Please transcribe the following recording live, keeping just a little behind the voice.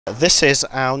This is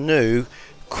our new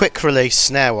quick release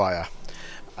snare wire,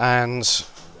 and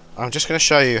I'm just going to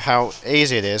show you how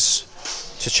easy it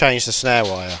is to change the snare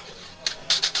wire.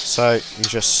 So you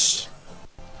just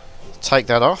take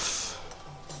that off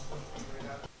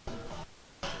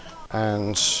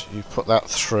and you put that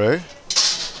through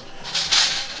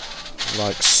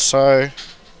like so.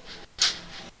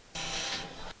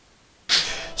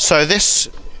 So this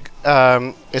is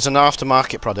an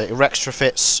aftermarket product. It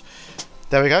retrofits.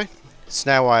 There we go,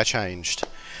 snare wire changed.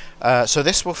 So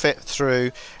this will fit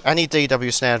through any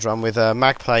DW snare drum with a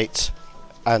mag plate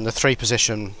and the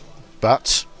 3-position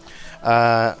butt.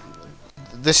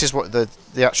 This is what the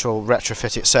actual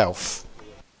retrofit itself.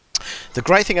 The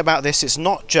great thing about this, it's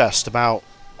not just about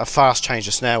a fast change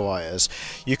of snare wires.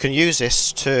 You can use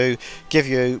this to give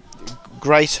you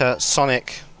greater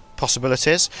sonic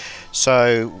possibilities.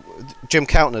 So Jim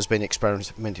Keltner's been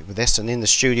experimenting with this, and in the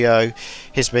studio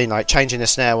he's been like changing the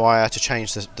snare wire to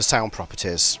change the sound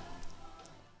properties.